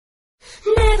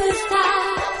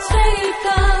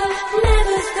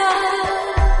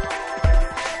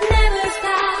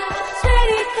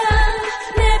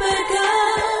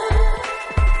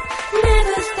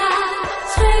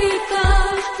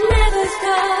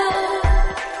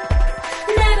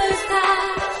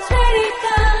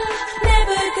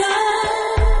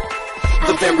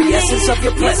essence of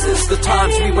your presence. The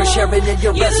times we were sharing in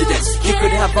your residence. You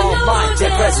could have all my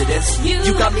dead residents.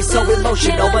 You got me so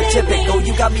emotional, atypical.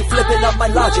 You got me flipping up my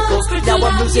logicals. Now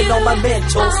I'm losing all my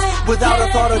mentals. Without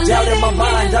a thought or doubt in my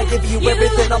mind, I give you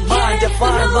everything I'm mine.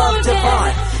 Define love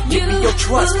divine. Give me your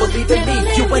trust, believe in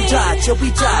me. You and I, till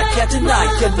we die, can't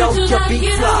deny. You know you'll be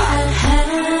fly.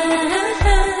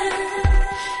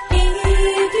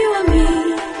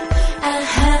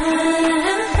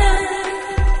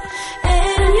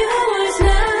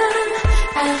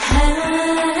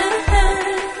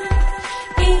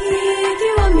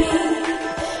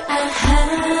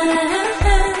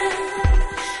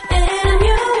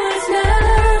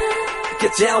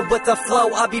 Down with the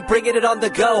flow, I'll be bringing it on the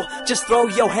go. Just throw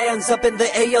your hands up in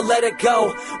the air, let it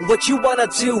go. What you wanna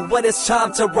do when it's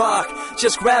time to rock?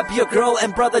 Just grab your girl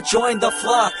and brother, join the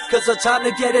flock. Cause the time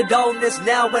to get it on is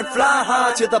now and fly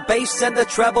high to the bass and the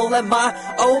treble and my,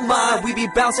 oh my. We be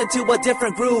bouncing to a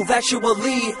different groove,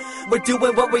 actually. We're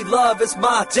doing what we love, it's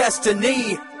my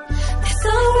destiny. It's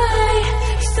alright,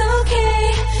 it's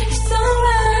okay, it's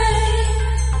alright.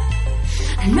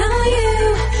 I know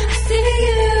you, I see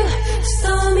you.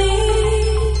 So me,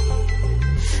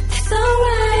 that's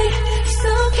alright, it's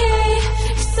okay,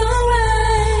 it's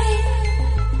alright.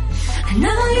 I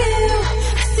know you,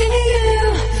 I see you,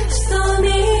 so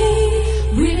me.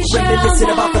 Reminiscing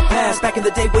about the past, back in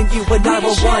the day when you and I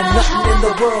were one. Nothing in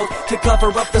the world could cover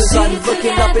up the sun.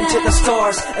 Looking up into the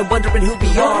stars and wondering who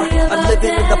we are. I'm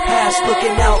living in the past,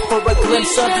 looking out for a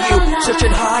glimpse of you.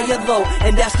 Searching high and low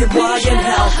and asking why and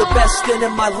how. The best thing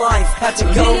in my life had to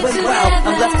go and round.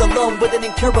 I'm left alone with an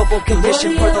incurable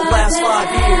condition for the last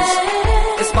 5 years.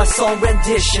 It's my song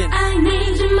rendition. I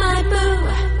need you, my boo.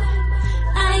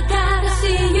 I gotta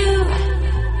see you.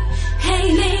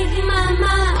 Hey, lady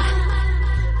mama.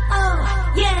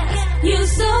 Oh, yes, you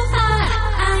so hot.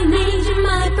 I need you,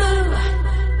 my boo.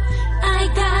 I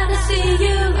gotta see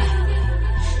you.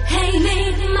 Hey,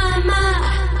 lady mama.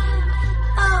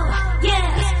 Oh,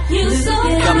 yes, you so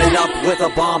hot. Coming up with a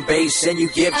bomb bass and you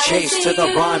give chase to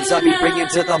the rhymes I be bringing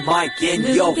to the mic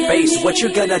in your face. What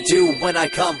you gonna do when I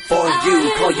come for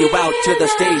you? Call you out to the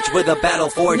stage with a battle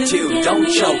for two. Don't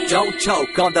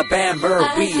choke on the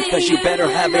bambery, cause you better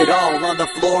have it all on the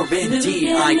floor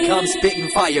indeed. I come spitting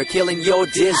fire, killing your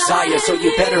desire, so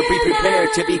you better be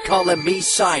prepared to be calling me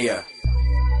sire.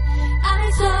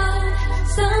 I thought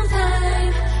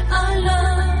sometime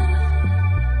alone.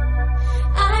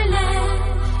 I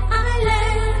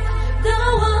let go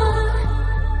on.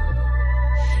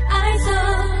 I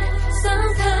thought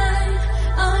sometime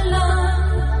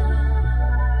alone.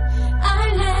 I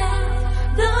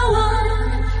let go on.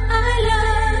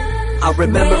 I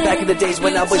remember back in the days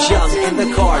when I was young, in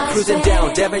the car, cruising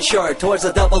down Devonshire towards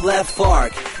the double left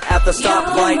fork. At the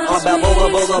stoplight on Balboa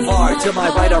Boulevard, to my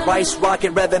right a rice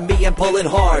rocket revving me and pulling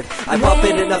hard. I bump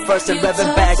it in the first and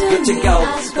revving back, good to go.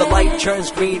 The light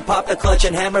turns green, pop the clutch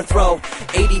and hammer throw.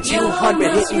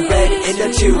 8200 hitting red in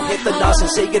the 2, hit the nos and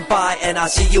say goodbye, and I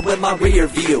see you in my rear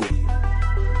view.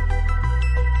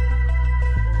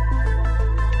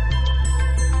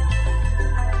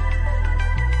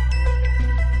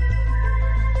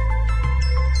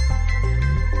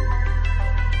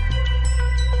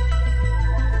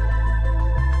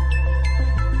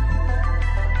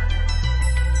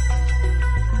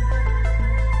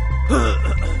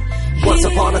 Once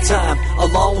upon a time, a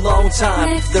long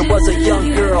time, there was a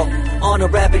young girl on a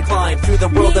rapid climb through the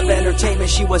world of entertainment.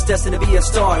 She was destined to be a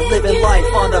star, living life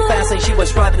on the fast lane. She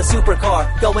was driving a supercar,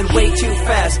 going way too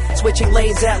fast, switching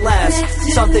lanes at last.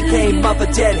 Something came up, a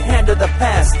dead hand of the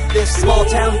past. This small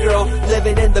town girl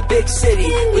living in the big city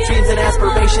with dreams and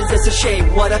aspirations. It's a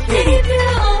shame, what a pity.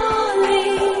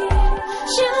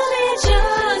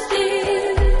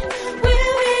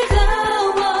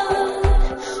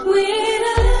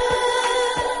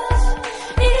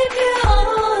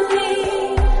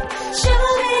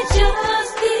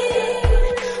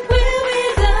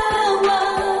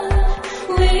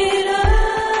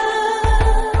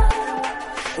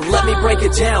 Let me break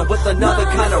it down with another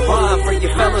kind of rhyme for you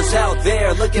fellas out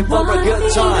there looking for a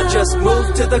good time. Just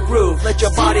move to the groove, let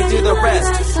your body do the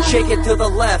rest. Shake it to the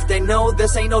left, they know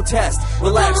this ain't no test.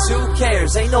 Relax, who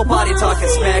cares? Ain't nobody talking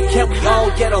smack. Can we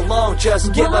all get along?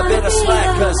 Just give a bit of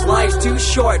slack, cause life's too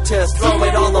short to throw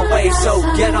it all away. So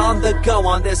get on the go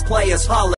on this Players Holiday.